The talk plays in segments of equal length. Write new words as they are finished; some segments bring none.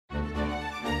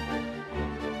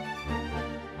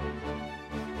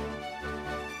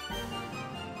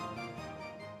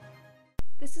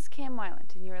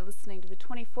Weiland, and you are listening to the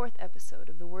 24th episode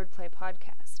of the Wordplay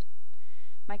Podcast.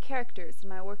 My characters and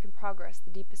my work in progress,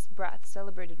 The Deepest Breath,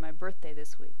 celebrated my birthday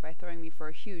this week by throwing me for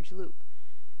a huge loop.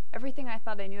 Everything I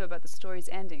thought I knew about the story's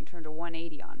ending turned a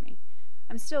 180 on me.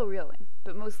 I'm still reeling,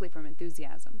 but mostly from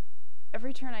enthusiasm.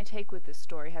 Every turn I take with this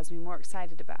story has me more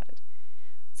excited about it.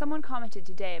 Someone commented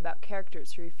today about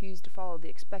characters who refuse to follow the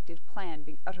expected plan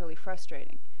being utterly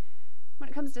frustrating. When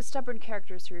it comes to stubborn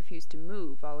characters who refuse to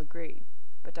move, I'll agree.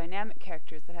 But dynamic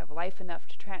characters that have life enough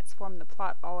to transform the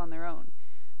plot all on their own,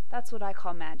 that's what I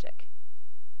call magic.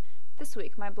 This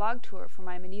week, my blog tour for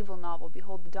my medieval novel,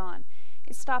 Behold the Dawn,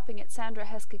 is stopping at Sandra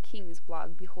Heska King's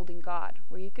blog, Beholding God,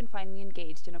 where you can find me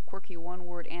engaged in a quirky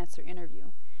one-word answer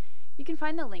interview. You can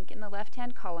find the link in the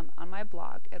left-hand column on my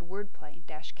blog at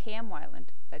wordplay-kmweiland,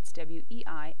 that's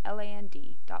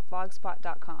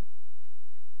weiland.blogspot.com.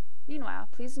 Meanwhile,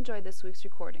 please enjoy this week's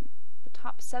recording, The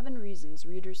Top 7 Reasons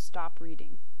Readers Stop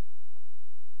Reading.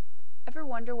 Ever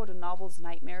wonder what a novel's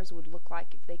nightmares would look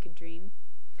like if they could dream?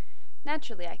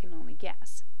 Naturally, I can only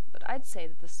guess, but I'd say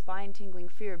that the spine-tingling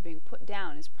fear of being put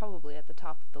down is probably at the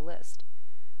top of the list.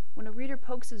 When a reader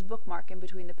pokes his bookmark in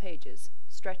between the pages,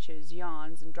 stretches,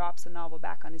 yawns, and drops the novel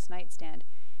back on his nightstand,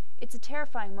 it's a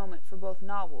terrifying moment for both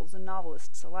novels and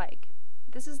novelists alike.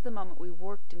 This is the moment we've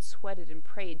worked and sweated and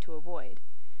prayed to avoid.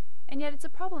 And yet it's a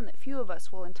problem that few of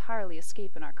us will entirely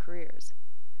escape in our careers.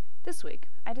 This week,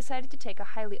 I decided to take a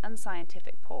highly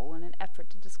unscientific poll in an effort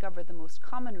to discover the most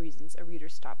common reasons a reader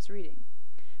stops reading.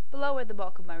 Below are the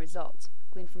bulk of my results,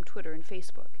 gleaned from Twitter and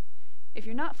Facebook. If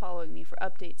you're not following me for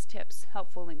updates, tips,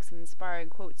 helpful links, and inspiring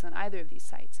quotes on either of these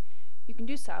sites, you can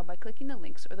do so by clicking the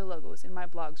links or the logos in my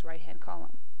blog's right-hand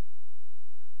column.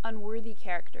 Unworthy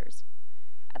characters.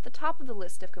 At the top of the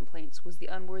list of complaints was the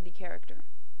unworthy character.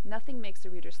 Nothing makes a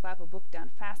reader slap a book down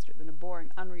faster than a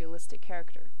boring, unrealistic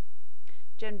character.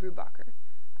 Jen Brubacher.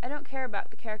 I don't care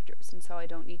about the characters, and so I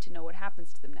don't need to know what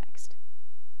happens to them next.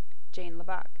 Jane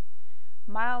Labac.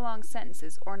 Mile-long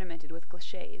sentences ornamented with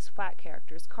cliches, flat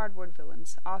characters, cardboard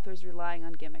villains, authors relying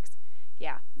on gimmicks.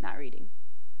 Yeah, not reading.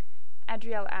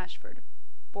 Adrielle Ashford.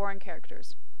 Boring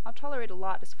characters. I'll tolerate a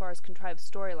lot as far as contrived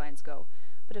storylines go,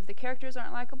 but if the characters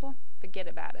aren't likable, forget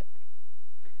about it.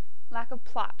 Lack of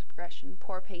plot progression,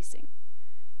 poor pacing.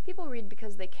 People read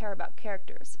because they care about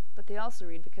characters, but they also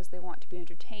read because they want to be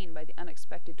entertained by the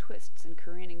unexpected twists and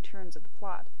careening turns of the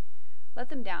plot. Let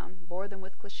them down, bore them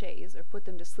with cliches, or put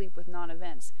them to sleep with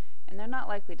non-events, and they're not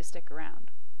likely to stick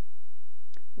around.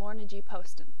 Lorna G.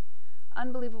 Poston.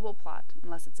 Unbelievable plot,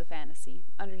 unless it's a fantasy.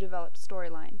 Underdeveloped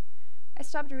storyline. I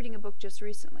stopped reading a book just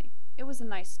recently. It was a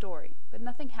nice story, but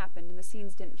nothing happened and the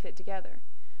scenes didn't fit together.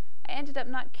 I ended up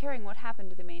not caring what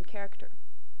happened to the main character.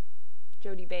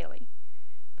 Jody Bailey.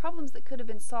 Problems that could have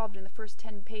been solved in the first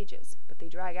 10 pages, but they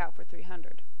drag out for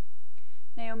 300.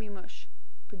 Naomi Mush.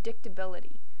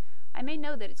 Predictability. I may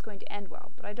know that it's going to end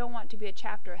well, but I don't want to be a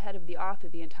chapter ahead of the author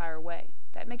the entire way.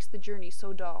 That makes the journey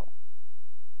so dull.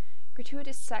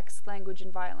 Gratuitous sex, language,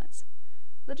 and violence.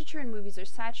 Literature and movies are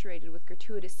saturated with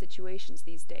gratuitous situations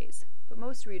these days, but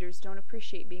most readers don't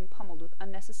appreciate being pummeled with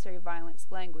unnecessary violence,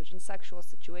 language, and sexual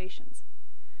situations.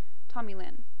 Tommy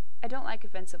Lynn. I don't like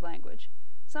offensive language.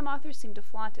 Some authors seem to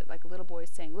flaunt it like a little boy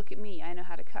saying, "Look at me, I know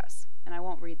how to cuss," and I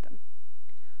won't read them.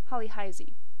 Holly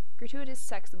Heisey. Gratuitous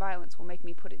sex violence will make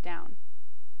me put it down.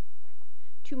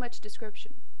 Too much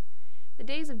description. The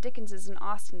days of Dickens's and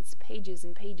Austen's pages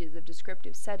and pages of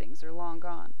descriptive settings are long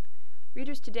gone.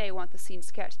 Readers today want the scene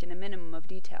sketched in a minimum of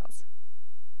details.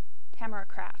 Tamara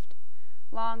Craft.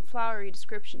 Long, flowery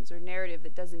descriptions or narrative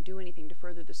that doesn't do anything to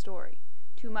further the story.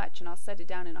 Too much, and I'll set it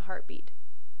down in a heartbeat.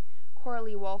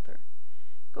 Coralie Walther.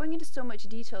 Going into so much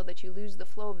detail that you lose the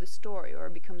flow of the story or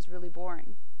it becomes really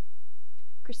boring.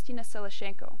 Christina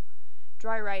Selashenko.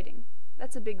 Dry writing.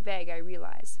 That's a big vague, I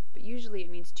realize, but usually it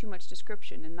means too much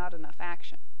description and not enough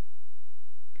action.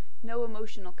 No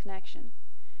emotional connection.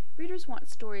 Readers want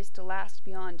stories to last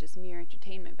beyond just mere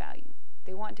entertainment value.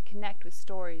 They want to connect with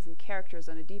stories and characters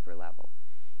on a deeper level.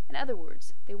 In other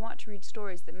words, they want to read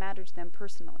stories that matter to them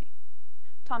personally.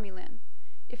 Tommy Lynn.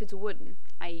 If it's wooden,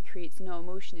 i.e. creates no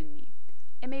emotion in me,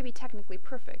 it may be technically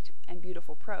perfect and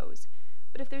beautiful prose,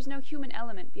 but if there's no human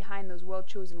element behind those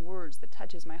well-chosen words that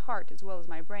touches my heart as well as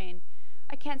my brain,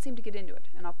 I can't seem to get into it,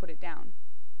 and I'll put it down.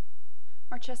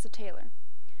 Marchesa Taylor.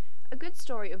 A good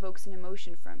story evokes an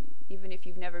emotion from you, even if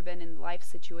you've never been in the life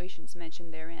situations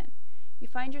mentioned therein. You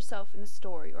find yourself in the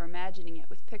story or imagining it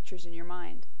with pictures in your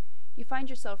mind. You find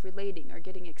yourself relating or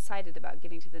getting excited about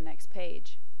getting to the next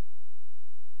page.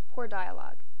 Poor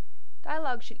dialogue.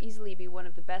 Dialogue should easily be one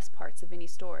of the best parts of any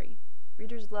story.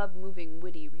 Readers love moving,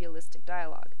 witty, realistic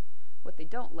dialogue. What they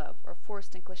don't love are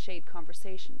forced and cliched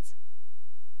conversations.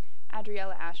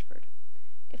 Adriella Ashford.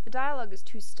 If the dialogue is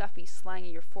too stuffy,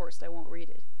 slangy, or forced, I won't read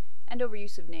it. And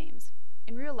overuse of names.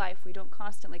 In real life, we don't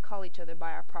constantly call each other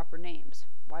by our proper names.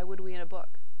 Why would we in a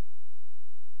book?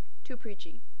 Too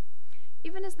preachy.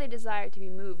 Even as they desire to be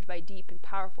moved by deep and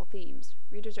powerful themes,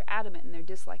 readers are adamant in their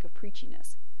dislike of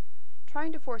preachiness.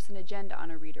 Trying to force an agenda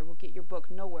on a reader will get your book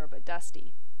nowhere but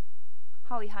dusty.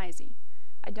 Holly Heisey.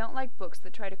 I don't like books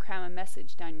that try to cram a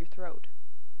message down your throat.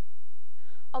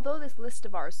 Although this list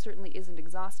of ours certainly isn't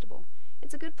exhaustible,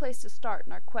 it's a good place to start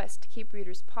in our quest to keep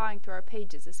readers pawing through our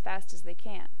pages as fast as they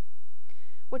can.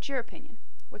 What's your opinion?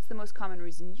 What's the most common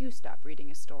reason you stop reading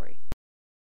a story?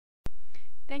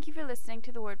 Thank you for listening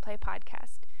to the Wordplay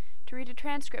Podcast. To read a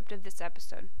transcript of this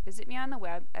episode, visit me on the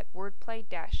web at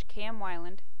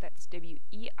wordplay-kmwyland, that's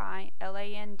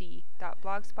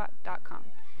WEILAND.blogspot.com,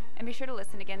 and be sure to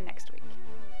listen again next week.